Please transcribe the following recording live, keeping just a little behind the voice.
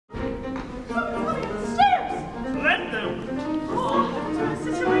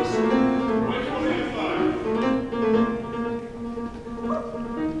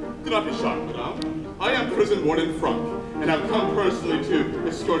children born in front, and have come personally to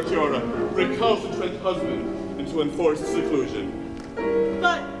escort your recalcitrant husband into enforced seclusion.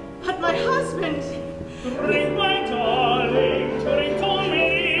 But my husband... Drink, my darling, drink to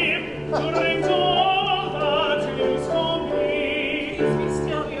me, drink to all that is for me. Please be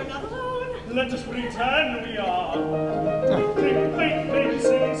still, we are not alone. Let us pretend we are. Drink, drink, drink,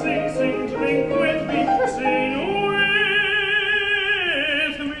 sing, sing, sing, drink with me, sing with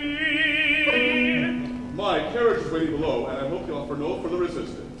me. My carriage is waiting below, and I hope you offer no further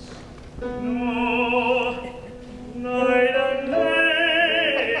resistance. No, night and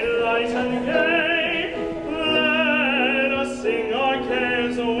day, light and gay, let us sing our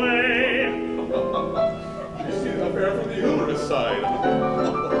cares away. You see the affair from the humorous side.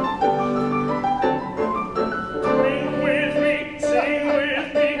 Drink with me, sing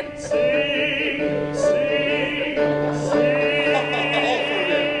with me, sing, sing, sing.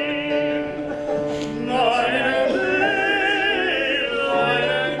 Night and day, light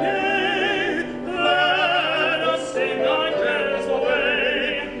and gay, let us sing our cares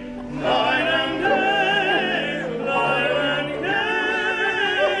away. Night and day, light and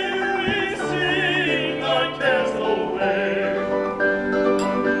gay, we sing our cares away.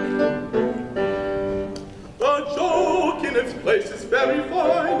 The joke in its place is very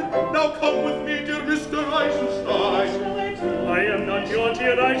fine. Now come with me, dear Mr. Eisenstein. I am not your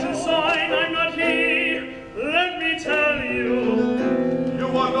dear Eisenstein, I'm not he. Let me tell you, You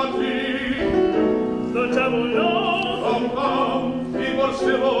are not he. the devil knows. Come, be more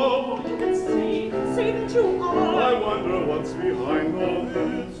civil. You can say that you I are. wonder what's behind all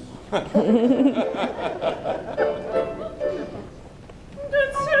this.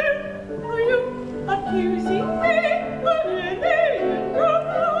 Good sir, are you accusing me of any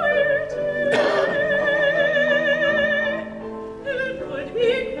impropriety? It would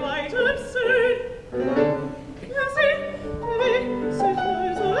be quite absurd. Yes, it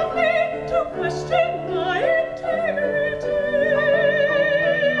suppose of me to question my integrity.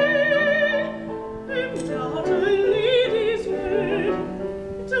 Doubt a lady's word.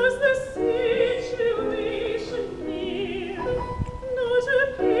 Does the situation here not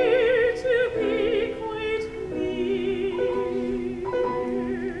appear to be quite clear?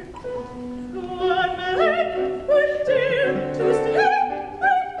 What man would dare to stay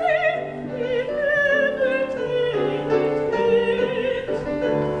with me if never did?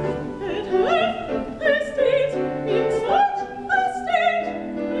 And have the state in such a state,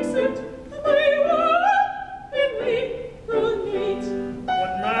 except my word in me brunette?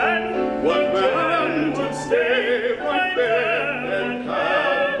 What man would stay right there and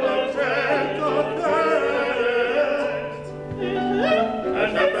have a tête à tête?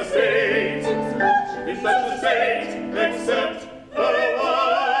 And have the state in such a state, except the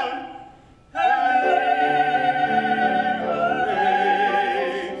one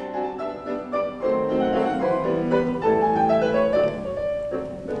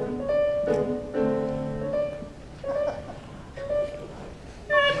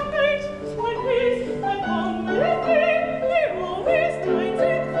At night, when he's at home with me, he always dines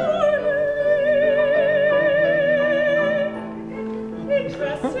in formal. In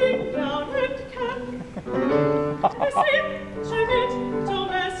dressing gown and cap, the same timid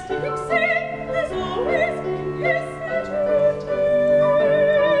domestic scene has always been his routine.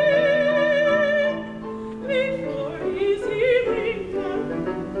 Before his evening nap,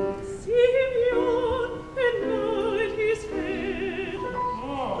 see him yawn and nod his head.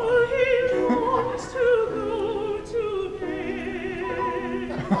 Oh, he longs to go to bed.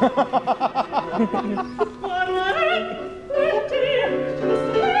 What man would dare to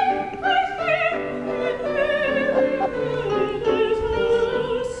stay right here in Heaven's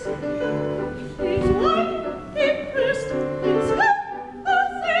house? He's one impressed and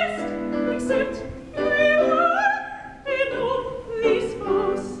self-possessed, except we are an only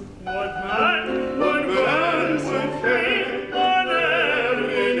spouse. What man would care on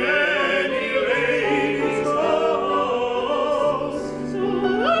in any lady's house? So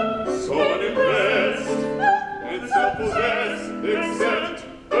So unimpressed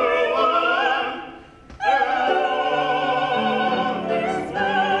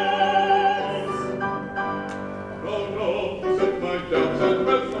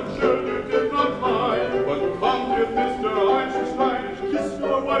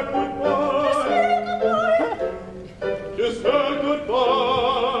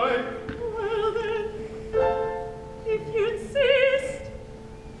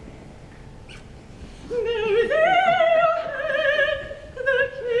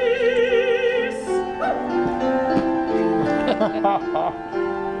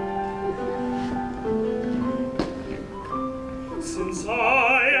since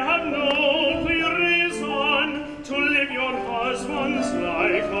I have no clear reason to live your husband's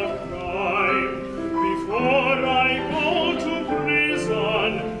life of crime. Before I go to prison,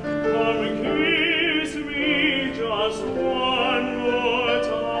 come kiss me just one more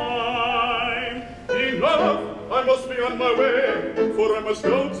time. Enough! I must be on my way, for I must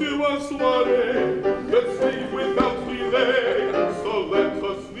go to a soiree. Let's leave without delay, so let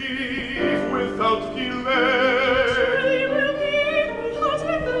us leave without delay. Surely we'll be my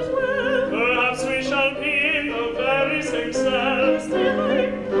husband as well. Perhaps we shall be in the very same cell. Still I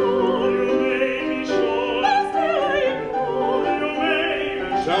ignore. You may be sure. Still I ignore. You may be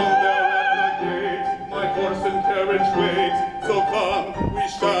Down there at the gate, my horse and carriage wait, so come, we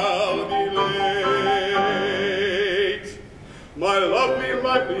shall be late. My lovely,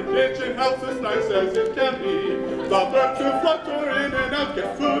 lively pigeon house is nice as it can be. The birds who flutter in and out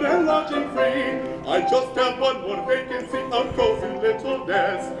get food and lodging free. I just have one more vacancy, a cozy little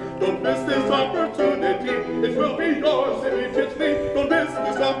nest. Don't miss this opportunity, it will be yours immediately. Don't miss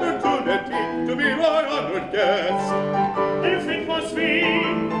this opportunity to be my honored guest. If it must be,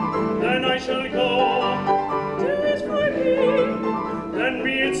 then I shall go. Do it for me. Then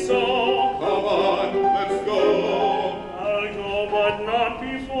be it so. Come on, let's go. I'll go, but not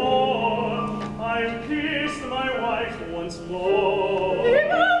before I've kissed my wife once more.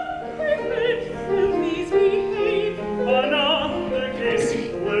 Enough, my friend, will please behave. Another kiss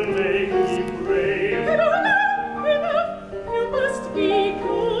will make me brave. Enough, you must be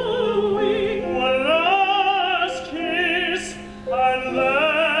going. One last kiss, and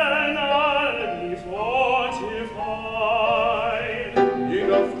then I'll be fortified.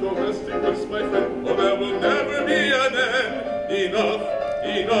 Enough domesticness, my friend, or there will never be an end. Enough,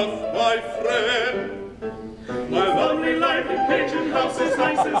 enough, my friend. My lovely, lively pigeon house is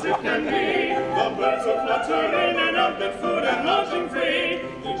nice as it can be. The birds will flutter in and out, get food and lodging free.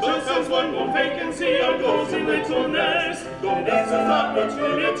 It just has one more vacancy, a cozy little nest. Don't miss this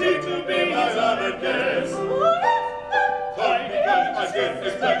opportunity to be my honored guest. Come, because I did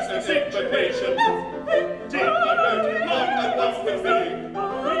expect an invitation. Take my hand, come and come with me.